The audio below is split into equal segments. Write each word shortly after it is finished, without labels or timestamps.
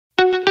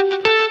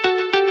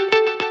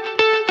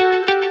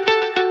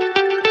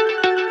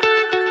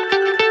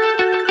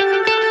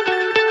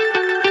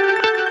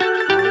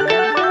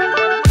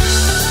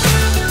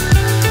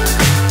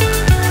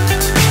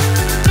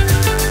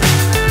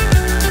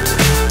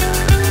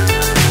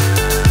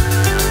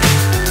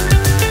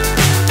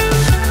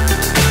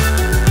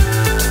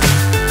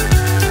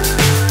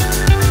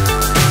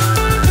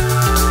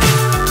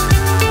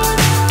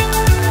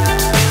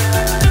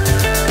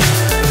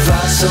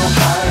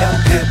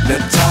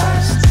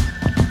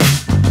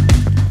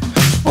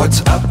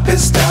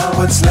is down,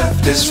 what's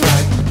left is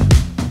right.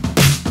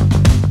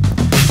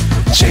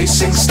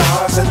 Chasing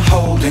stars and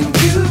holding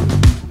you.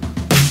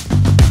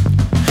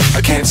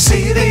 I can't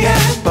see the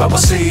end, but we'll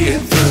see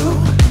it through.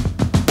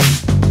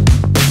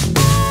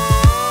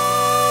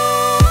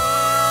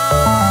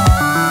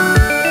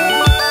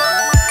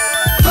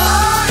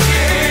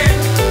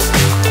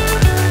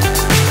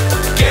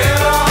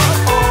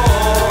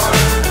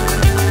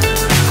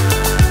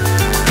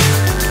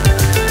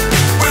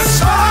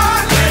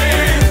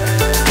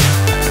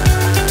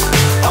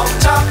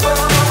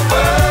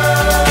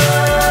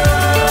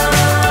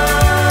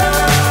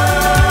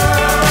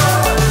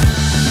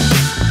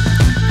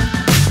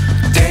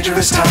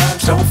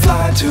 Times don't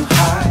fly too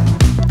high.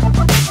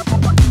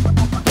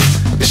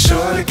 Be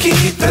sure to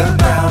keep the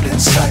ground in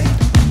sight.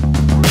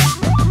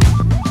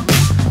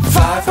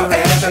 Fly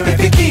forever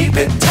if you keep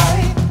it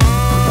tight.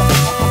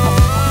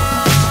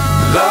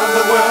 Love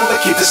the world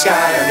but keep the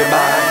sky on your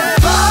mind.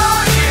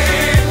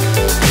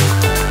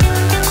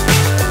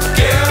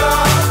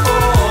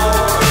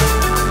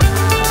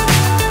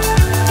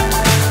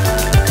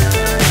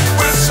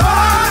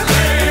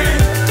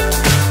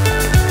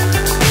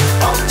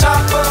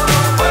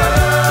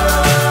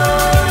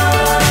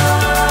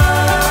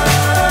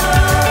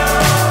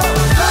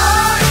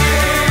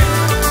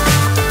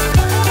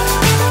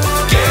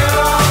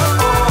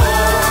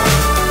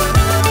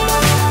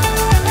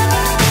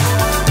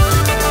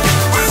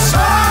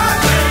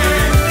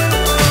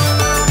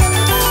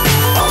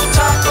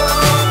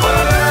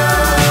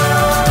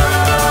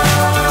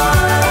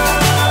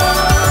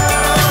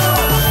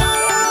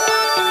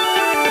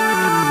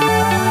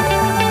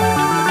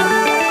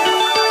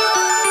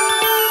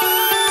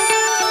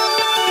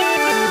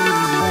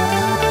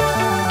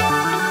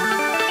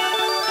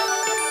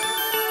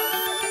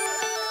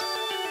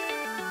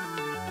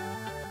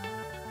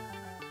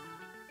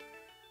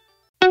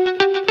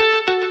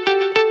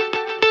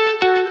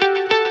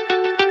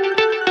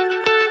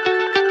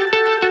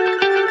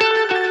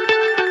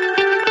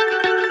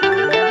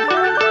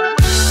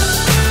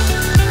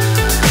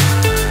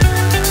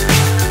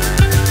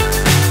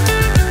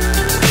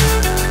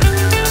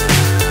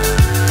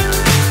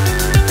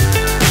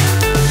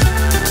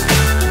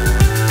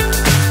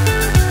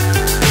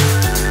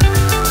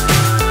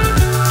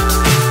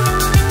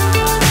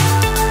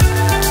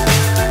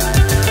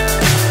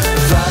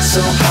 So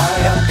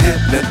high I'm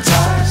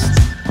hypnotized.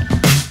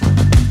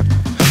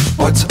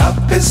 What's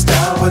up is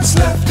down, what's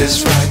left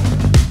is right.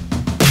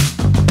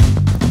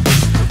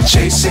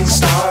 Chasing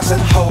stars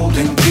and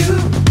holding you.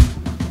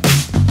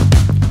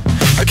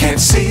 I can't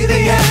see the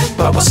end,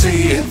 but we'll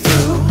see it through.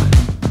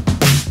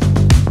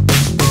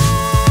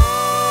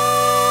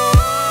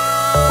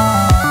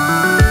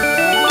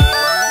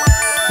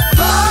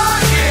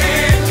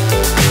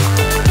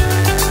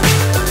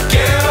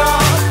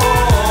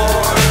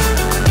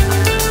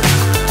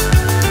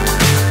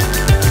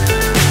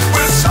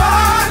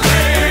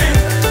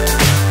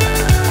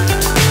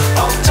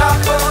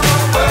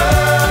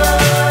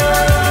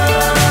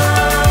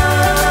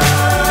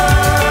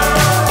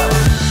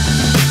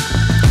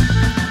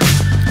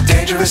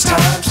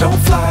 Times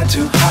don't fly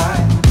too high.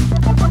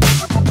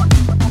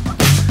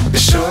 Be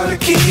sure to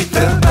keep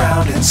the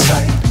ground in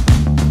sight.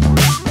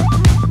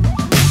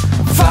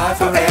 Fly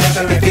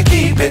forever if you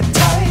keep it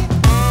tight.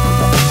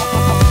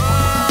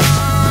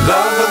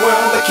 Love the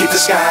world but keep the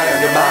sky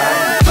on your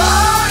mind.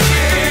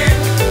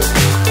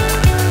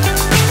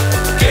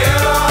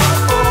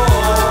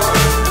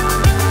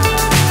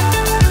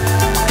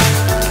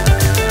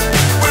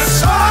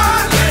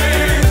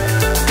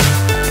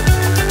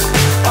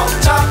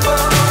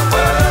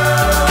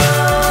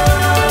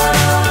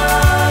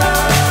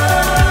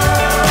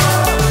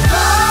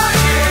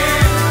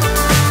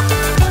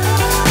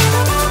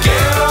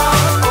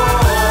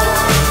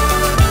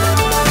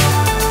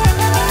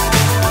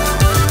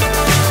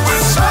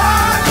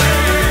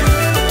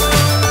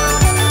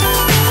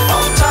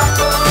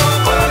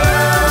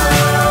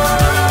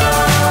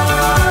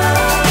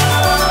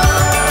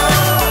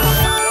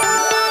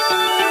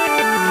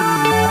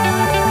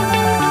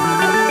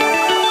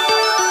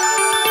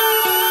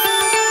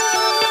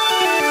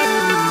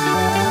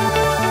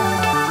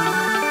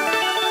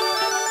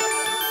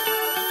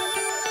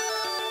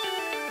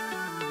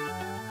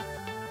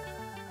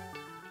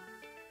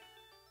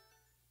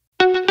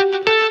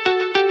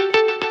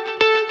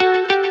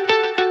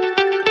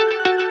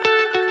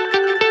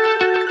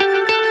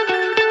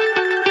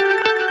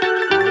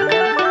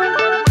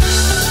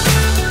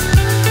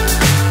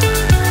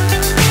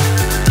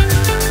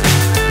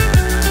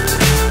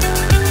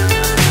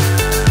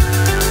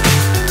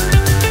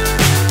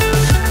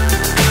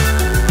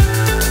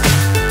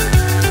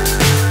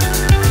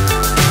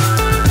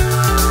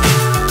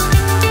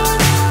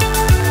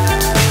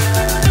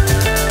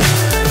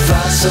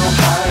 So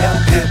high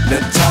I'm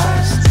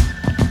hypnotized.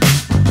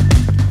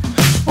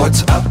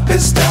 What's up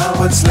is down,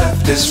 what's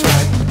left is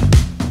right.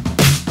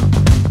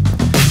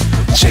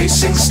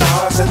 Chasing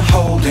stars and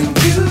holding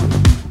you.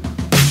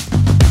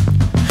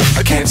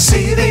 I can't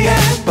see the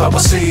end, but we'll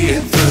see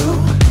it through.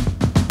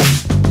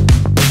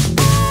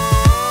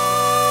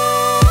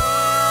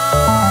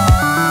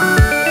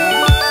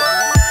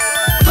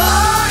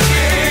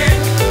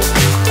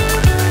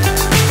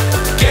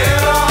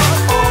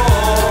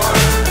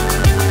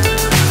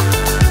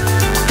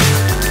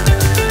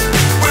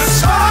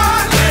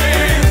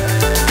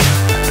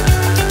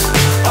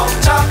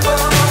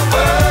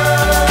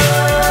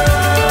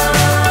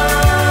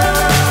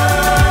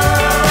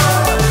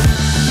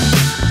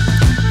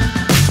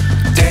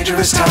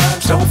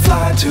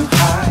 too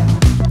high.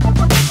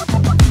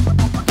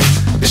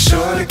 Be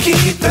sure to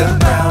keep the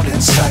ground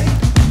in sight.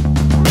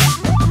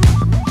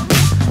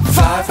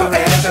 Fly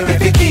forever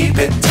if you keep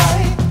it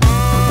tight.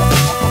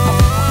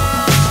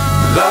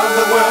 Love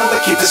the world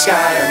but keep the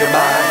sky on your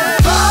mind.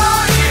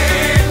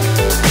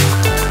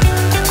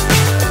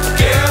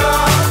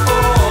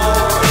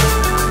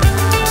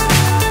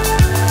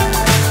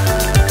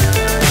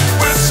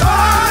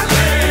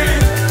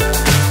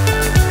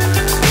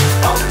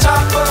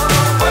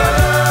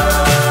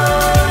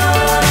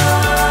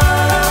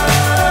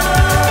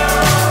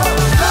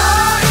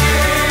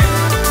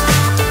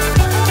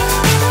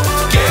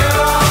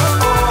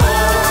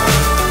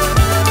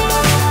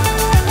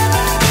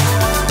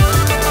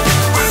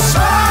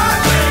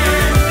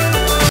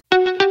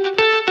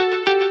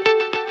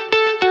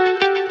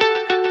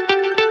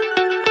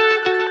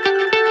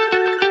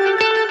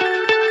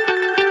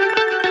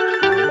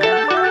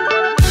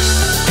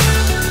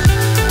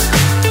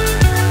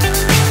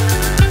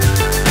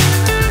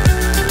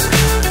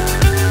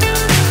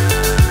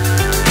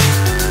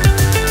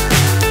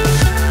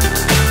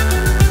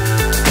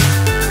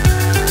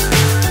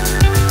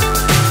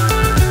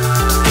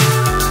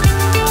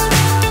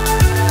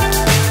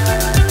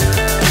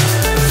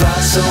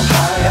 So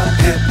high I'm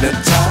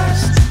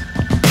hypnotized.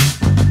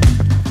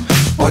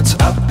 What's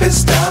up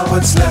is down,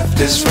 what's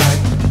left is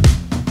right.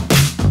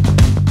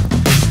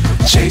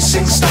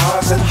 Chasing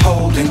stars and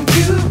holding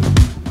you.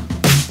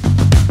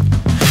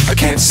 I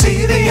can't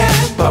see the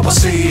end, but we'll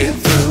see it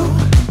through.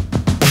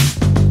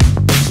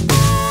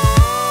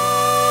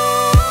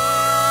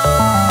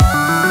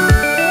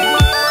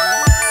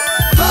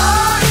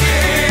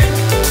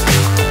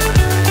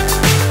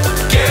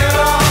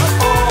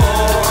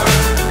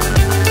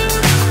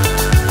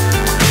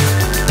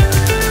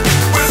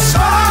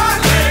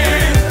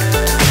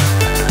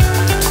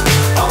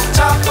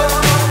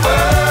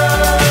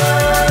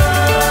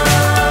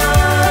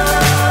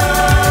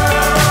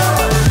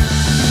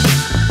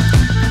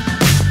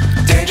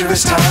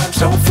 Dangerous times,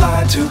 don't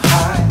fly too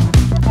high.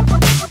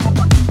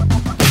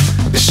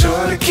 Be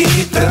sure to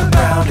keep the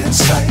ground in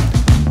sight.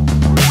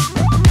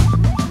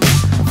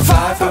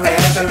 Fly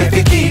forever if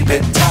you keep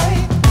it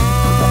tight.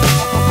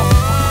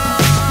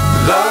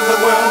 Love the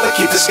world but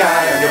keep the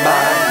sky on your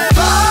mind.